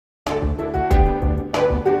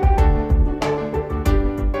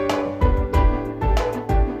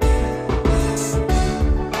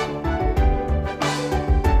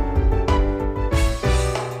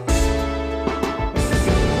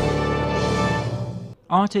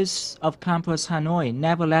Artists of campus Hanoi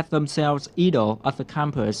never let themselves idle at the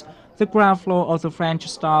campus. The ground floor of the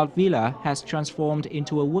French-style villa has transformed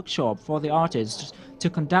into a workshop for the artists to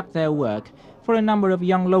conduct their work. For a number of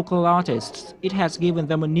young local artists, it has given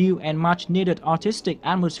them a new and much-needed artistic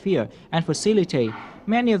atmosphere and facility.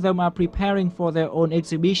 Many of them are preparing for their own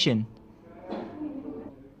exhibition.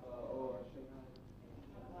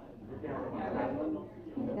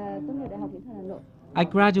 I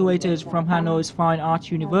graduated from Hanoi's Fine Arts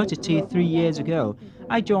University 3 years ago.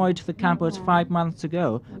 I joined the campus 5 months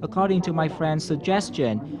ago, according to my friend's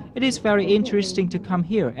suggestion. It is very interesting to come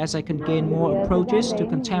here as I can gain more approaches to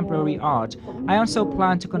contemporary art. I also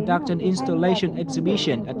plan to conduct an installation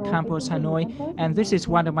exhibition at Campus Hanoi, and this is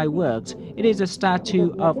one of my works. It is a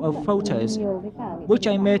statue of a photos, which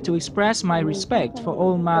I made to express my respect for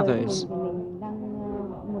all mothers.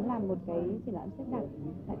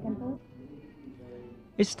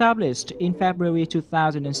 Established in February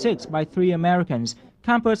 2006 by 3 Americans,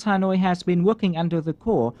 Campus Hanoi has been working under the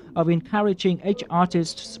core of encouraging each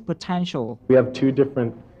artist's potential. We have 2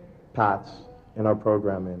 different paths in our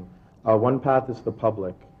programming. One path is the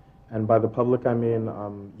public, and by the public I mean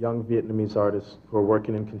young Vietnamese artists who are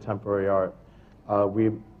working in contemporary art.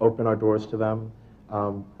 We open our doors to them.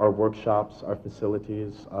 Our workshops, our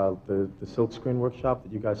facilities, the silkscreen workshop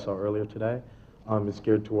that you guys saw earlier today is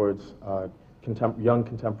geared towards young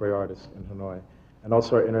contemporary artists in Hanoi. And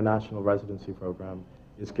also our international residency program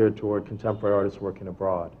is geared toward contemporary artists working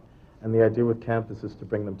abroad. And the idea with campus is to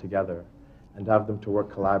bring them together and have them to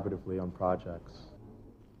work collaboratively on projects.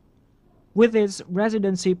 With its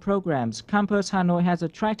residency programs, Campus Hanoi has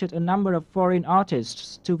attracted a number of foreign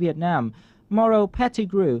artists to Vietnam. Morrow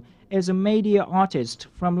Pettigrew is a media artist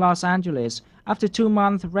from Los Angeles. After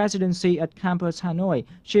 2-month residency at Campus Hanoi,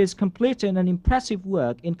 she has completed an impressive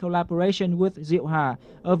work in collaboration with Diệu Hà,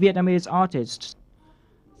 a Vietnamese artist.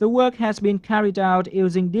 The work has been carried out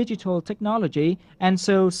using digital technology and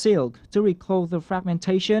sewed silk to recall the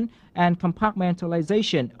fragmentation and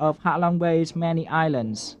compartmentalization of Ha Long Bay's many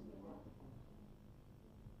islands.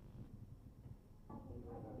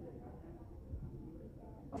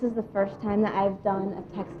 This is the first time that I've done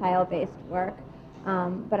a textile-based work,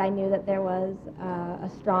 but I knew that there was a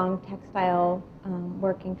strong textile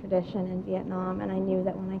working tradition in Vietnam, and I knew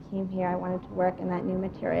that when I came here I wanted to work in that new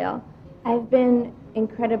material. I've been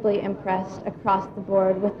incredibly impressed across the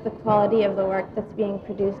board with the quality of the work that's being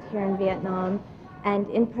produced here in Vietnam, and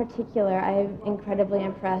in particular I'm incredibly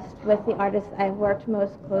impressed with the artists I've worked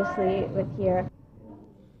most closely with here.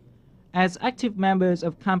 As active members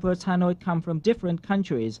of Campus Hanoi come from different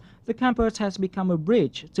countries, the campus has become a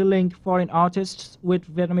bridge to link foreign artists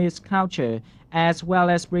with Vietnamese culture, as well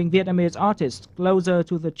as bring Vietnamese artists closer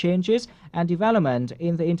to the changes and development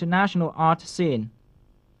in the international art scene.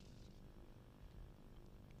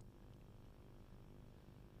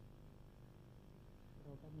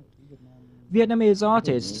 Vietnamese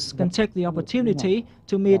artists can take the opportunity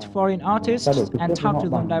to meet foreign artists and talk to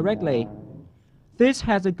them directly. This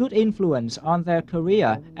has a good influence on their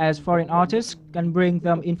career, as foreign artists can bring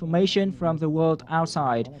them information from the world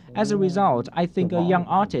outside. As a result, I think a young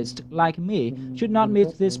artist like me should not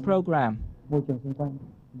miss this program. I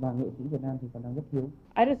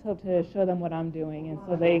just hope to show them what I'm doing, and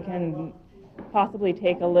so they can possibly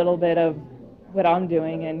take a little bit of what I'm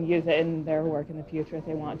doing and use it in their work in the future if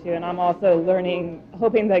they want to. And I'm also learning,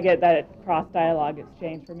 hoping to get that cross-dialogue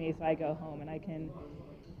exchange for me so I go home and I can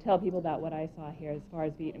tell people about what I saw here as far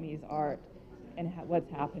as Vietnamese art and what's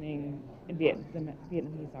happening in the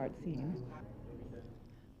Vietnamese art scene.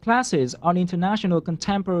 Classes on international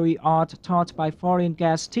contemporary art taught by foreign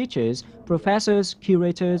guest teachers, professors,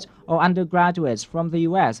 curators, or undergraduates from the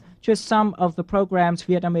U.S. just some of the programs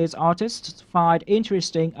Vietnamese artists find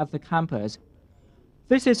interesting at the campus.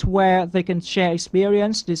 This is where they can share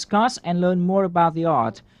experience, discuss, and learn more about the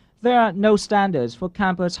art. There are no standards for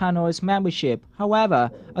Campus Hanoi's membership.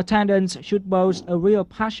 However, attendants should boast a real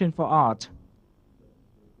passion for art.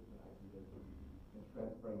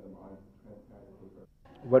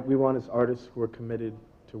 What we want is artists who are committed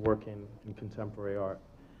to working in contemporary art.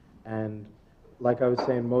 And like I was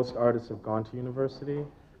saying, most artists have gone to university,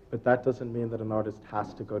 but that doesn't mean that an artist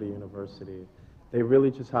has to go to university. They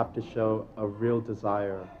really just have to show a real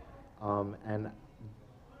desire and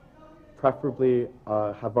preferably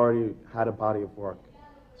have already had a body of work.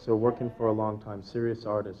 So working for a long time, serious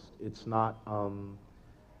artists, it's not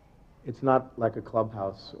like a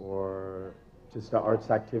clubhouse or just an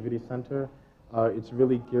arts activity center. It's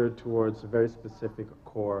really geared towards a very specific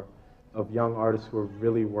core of young artists who are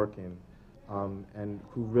really working and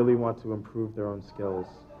who really want to improve their own skills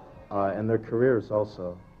and their careers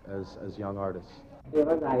also as young artists.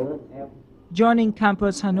 Joining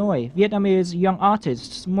Campus Hanoi, Vietnamese young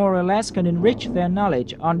artists more or less can enrich their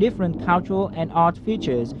knowledge on different cultural and art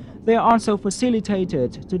features. They are also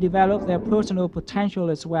facilitated to develop their personal potential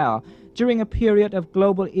as well. During a period of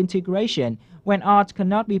global integration, when art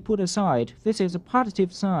cannot be put aside, this is a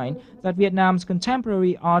positive sign that Vietnam's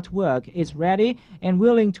contemporary artwork is ready and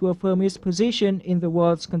willing to affirm its position in the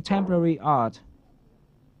world's contemporary art.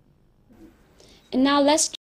 And now let's